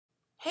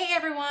Hey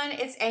everyone,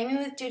 it's Amy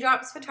with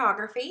Dewdrops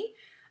Photography.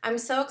 I'm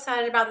so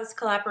excited about this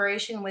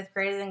collaboration with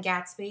Greater Than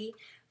Gatsby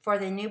for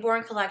the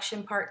Newborn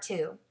Collection Part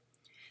 2.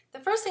 The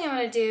first thing I'm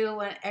going to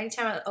do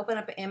anytime I open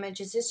up an image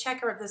is just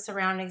check out the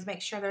surroundings, make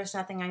sure there's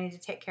nothing I need to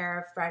take care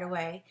of right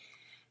away.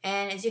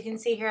 And as you can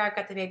see here, I've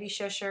got the baby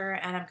shusher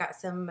and I've got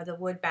some of the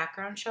wood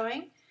background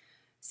showing.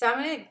 So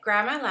I'm going to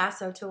grab my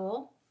lasso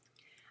tool.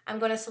 I'm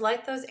going to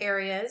select those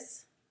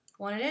areas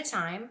one at a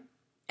time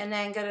and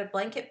then go to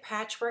Blanket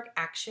Patchwork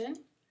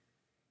Action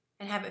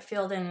and have it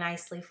filled in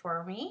nicely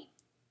for me.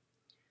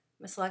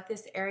 I'm going to select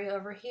this area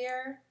over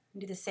here and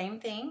do the same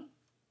thing.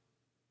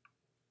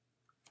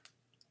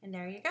 And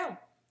there you go.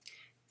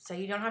 So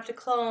you don't have to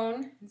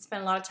clone and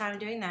spend a lot of time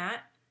doing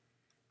that.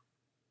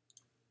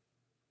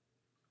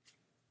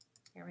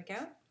 There we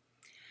go.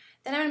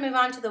 Then I'm going to move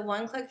on to the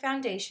one-click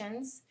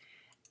foundations.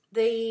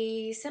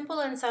 The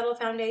simple and subtle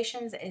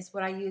foundations is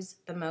what I use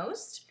the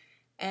most.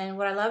 And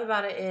what I love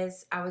about it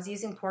is I was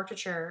using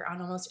portraiture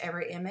on almost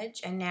every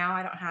image, and now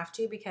I don't have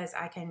to because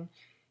I can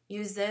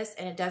use this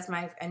and it does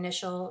my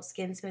initial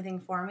skin smoothing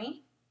for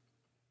me.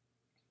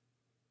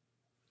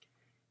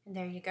 And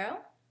there you go.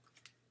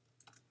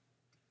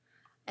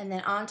 And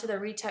then on to the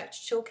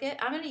Retouch toolkit.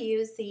 I'm going to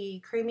use the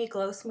Creamy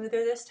Glow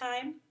Smoother this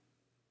time.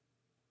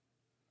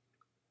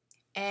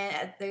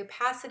 And the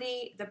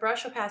opacity, the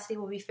brush opacity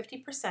will be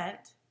 50%. And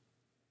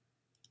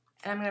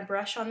I'm going to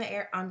brush on the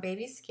air on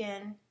baby's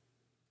skin,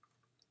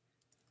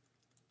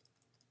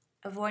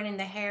 avoiding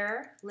the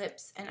hair,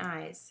 lips, and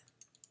eyes.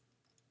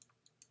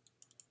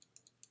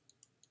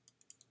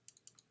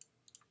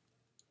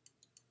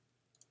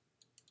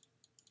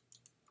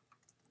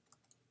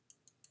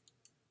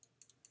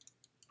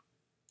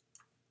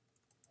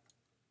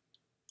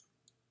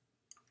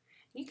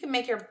 You can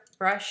make your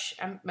brush,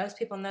 most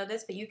people know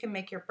this, but you can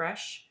make your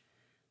brush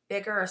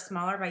bigger or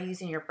smaller by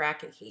using your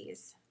bracket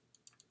keys.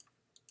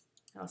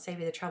 It'll save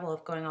you the trouble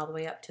of going all the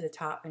way up to the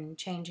top and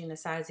changing the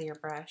size of your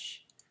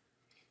brush.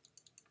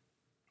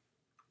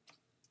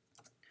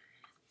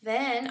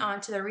 Then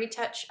onto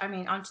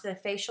the onto the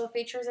facial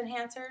features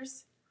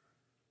enhancers.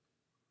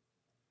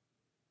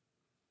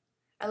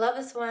 I love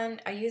this one.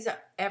 I use it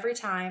every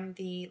time,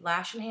 the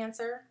lash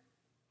enhancer.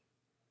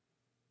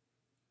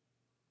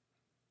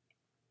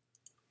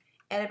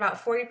 At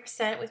about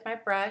 40% with my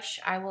brush,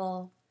 I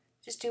will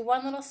just do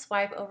one little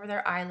swipe over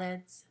their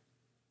eyelids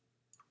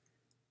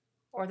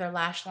or their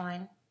lash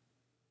line.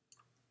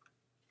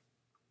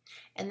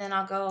 And then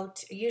I'll go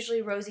to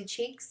usually rosy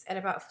cheeks at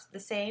about the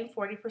same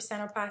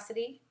 40%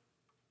 opacity.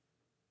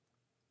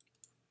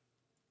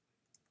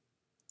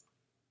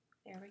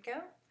 There we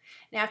go.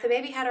 Now if the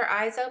baby had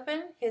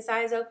his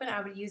eyes open,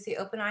 I would use the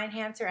open eye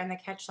enhancer and the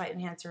catch light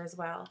enhancer as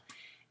well.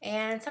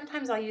 And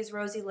sometimes I'll use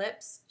rosy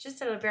lips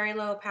just at a very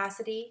low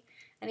opacity.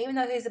 And even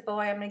though he's a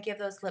boy, I'm going to give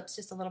those lips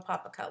just a little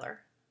pop of color.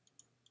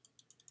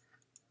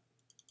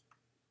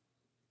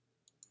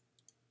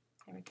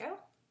 There we go.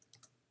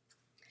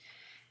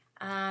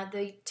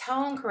 The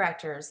tone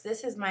correctors.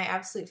 This is my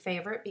absolute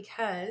favorite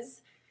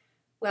because,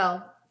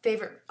 well,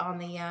 favorite on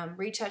the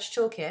Retouch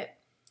toolkit,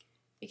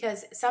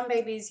 because some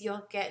babies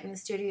you'll get in the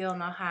studio and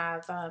they'll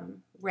have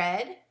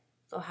red,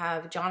 they'll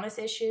have jaundice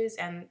issues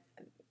and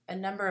a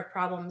number of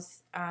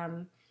problems,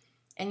 and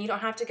you don't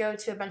have to go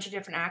to a bunch of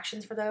different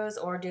actions for those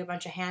or do a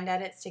bunch of hand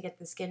edits to get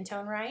the skin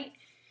tone right.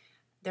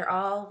 They're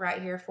all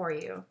right here for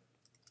you.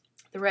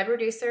 The red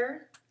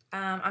reducer,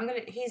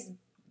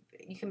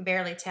 you can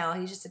barely tell,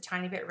 he's just a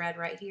tiny bit red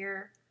right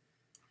here.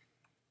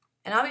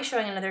 And I'll be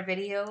showing another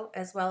video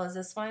as well as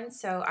this one,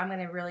 so I'm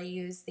going to really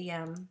use the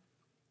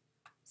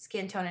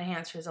skin tone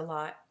enhancers a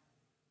lot,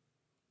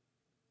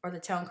 or the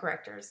tone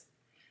correctors.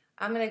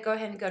 I'm going to go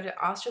ahead and go to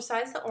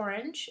ostracize the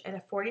orange at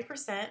a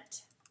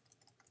 40%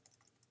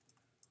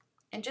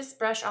 and just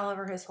brush all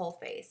over his whole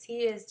face. He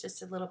is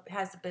just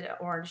has a bit of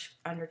orange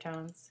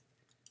undertones.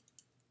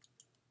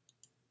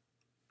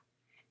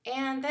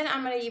 And then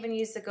I'm going to even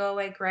use the Go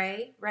Away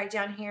Gray right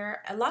down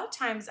here. A lot of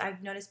times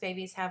I've noticed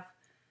babies have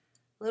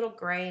little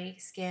gray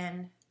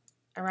skin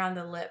around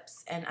the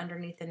lips and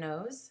underneath the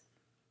nose.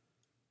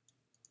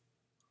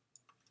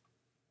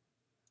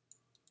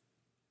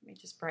 Let me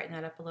just brighten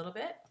that up a little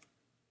bit.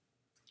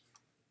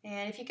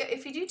 And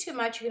if you do too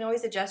much, you can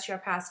always adjust your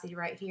opacity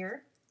right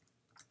here.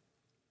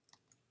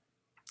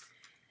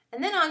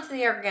 And then on to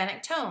the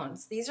organic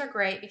tones. These are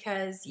great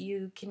because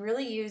you can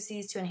really use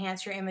these to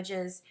enhance your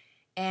images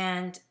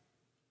and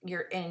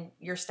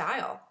your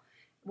style.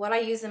 What I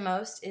use the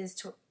most is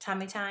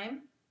Tummy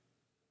Time.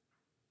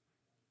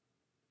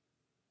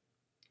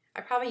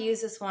 I probably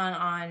use this one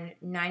on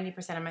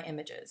 90% of my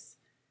images.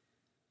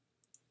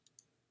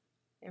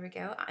 There we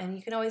go. And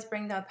you can always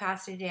bring the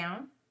opacity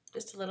down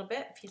just a little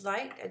bit if you'd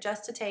like.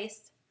 Adjust to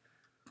taste.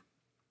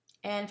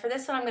 And for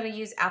this one, I'm going to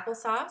use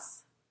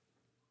Applesauce.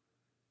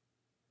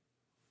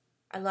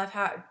 I love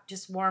how it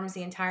just warms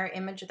the entire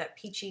image with that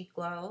peachy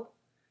glow.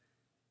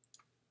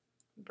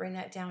 Bring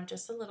that down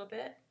just a little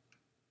bit.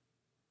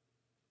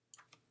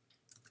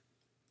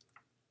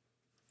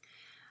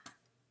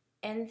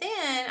 And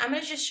then I'm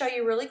going to just show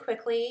you really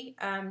quickly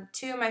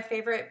two of my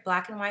favorite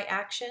black and white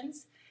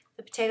actions,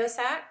 the potato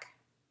sack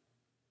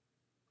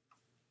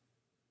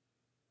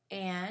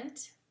and,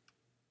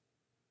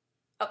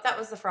 oh, that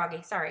was the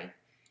froggy, sorry,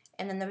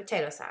 and then the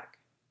potato sack.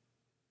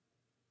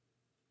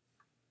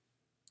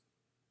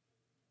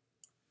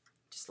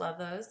 Just love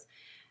those.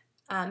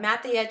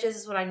 Matte the edges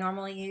is what I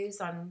normally use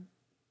on,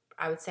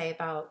 I would say,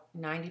 about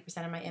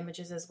 90% of my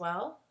images as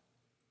well.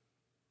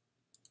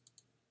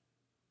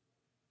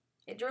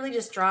 It really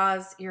just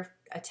draws your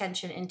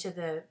attention into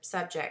the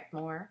subject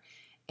more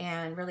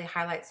and really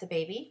highlights the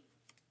baby.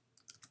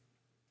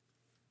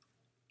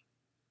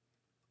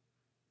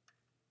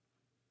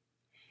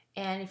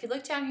 And if you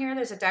look down here,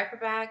 there's a diaper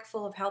bag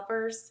full of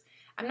helpers.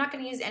 I'm not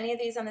going to use any of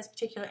these on this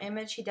particular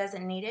image. He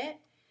doesn't need it.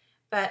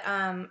 But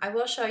I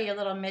will show you a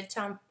little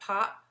mid-tone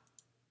pop.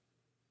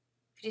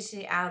 If you just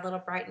need to add a little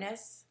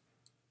brightness.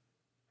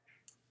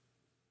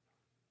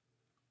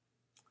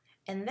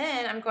 And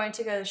then I'm going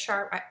to go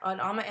sharp on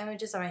all my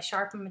images. I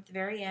sharpen them at the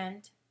very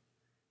end.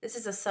 This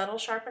is a subtle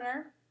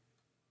sharpener.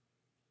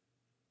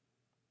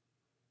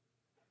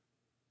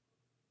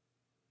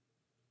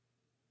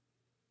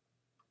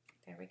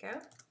 There we go.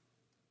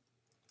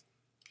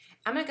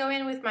 I'm going to go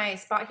in with my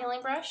spot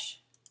healing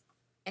brush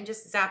and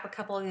just zap a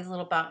couple of these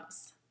little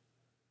bumps.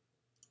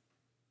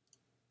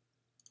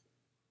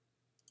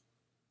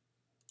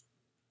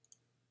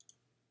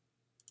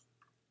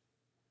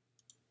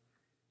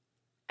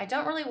 I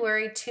don't really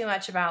worry too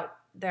much about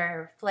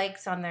their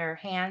flakes on their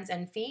hands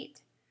and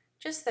feet,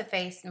 just the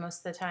face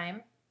most of the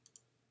time.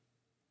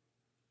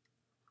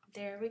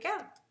 There we go.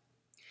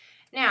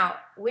 Now,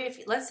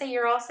 let's say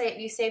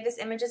you save this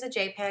image as a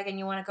JPEG and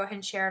you want to go ahead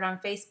and share it on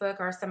Facebook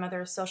or some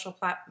other social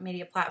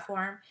media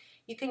platform.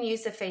 You can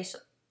use the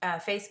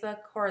Facebook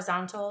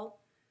horizontal,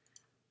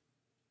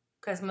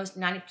 because most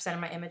 90% of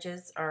my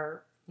images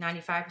are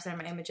 95% of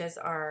my images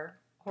are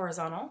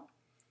horizontal.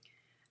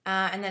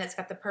 And then it's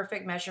got the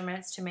perfect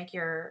measurements to make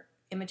your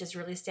images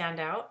really stand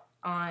out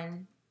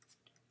on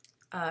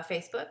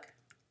Facebook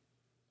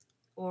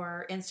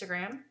or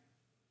Instagram.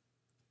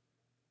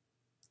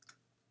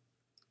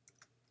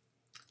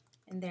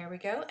 And there we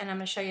go. And I'm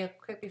going to show you a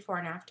quick before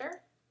and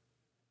after.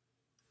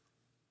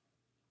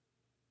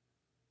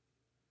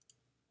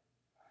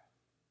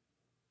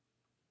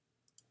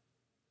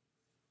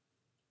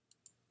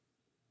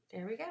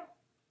 There we go.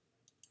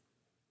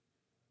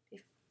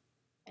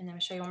 And then I'm going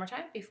to show you one more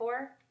time,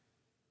 before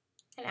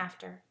and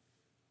after.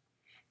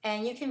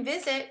 And you can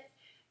visit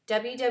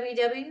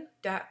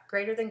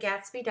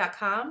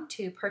www.greaterthangatsby.com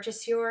to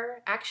purchase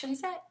your action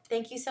set.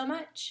 Thank you so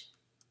much.